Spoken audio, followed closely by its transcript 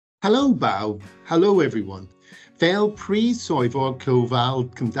Hello bawb, hello everyone. Fel Prif Swyddog Gofal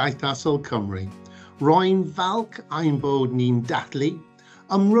Cymdeithasol Cymru, rwy'n falch ein bod ni'n dathlu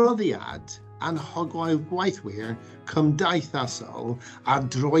ymroddiad anhygoel gweithwyr cymdeithasol ar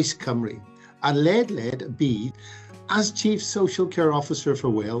droes Cymru, a ledled y byd. As Chief Social Care Officer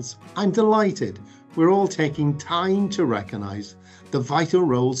for Wales, I'm delighted we're all taking time to recognise the vital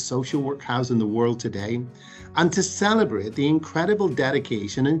role social work has in the world today and to celebrate the incredible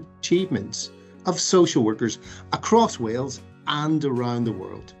dedication and achievements of social workers across Wales and around the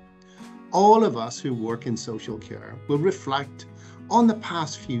world. All of us who work in social care will reflect on the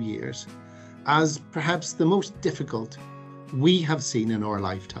past few years as perhaps the most difficult we have seen in our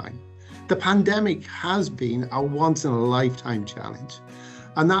lifetime. The pandemic has been a once-in-a-lifetime challenge,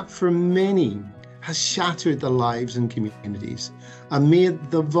 and that for many has shattered the lives and communities and made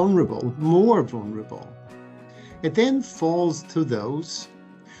the vulnerable more vulnerable. It then falls to those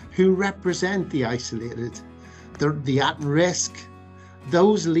who represent the isolated, the at-risk,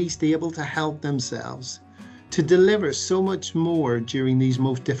 those least able to help themselves, to deliver so much more during these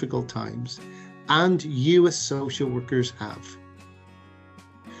most difficult times, and you as social workers have.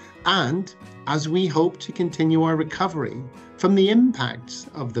 And as we hope to continue our recovery from the impacts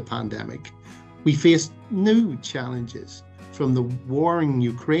of the pandemic, we face new challenges from the war in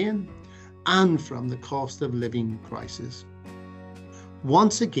Ukraine and from the cost of living crisis.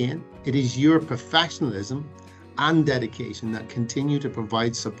 Once again, it is your professionalism and dedication that continue to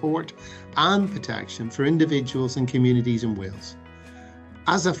provide support and protection for individuals and communities in Wales.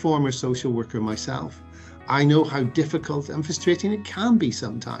 As a former social worker myself, I know how difficult and frustrating it can be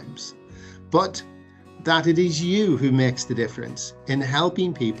sometimes, but that it is you who makes the difference in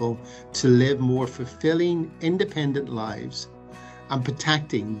helping people to live more fulfilling, independent lives and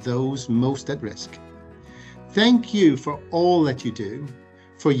protecting those most at risk. Thank you for all that you do,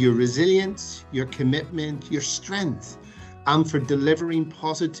 for your resilience, your commitment, your strength, and for delivering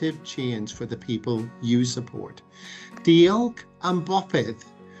positive change for the people you support. Diolch am bopeth,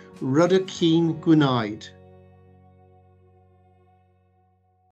 rydych chi'n gwneud.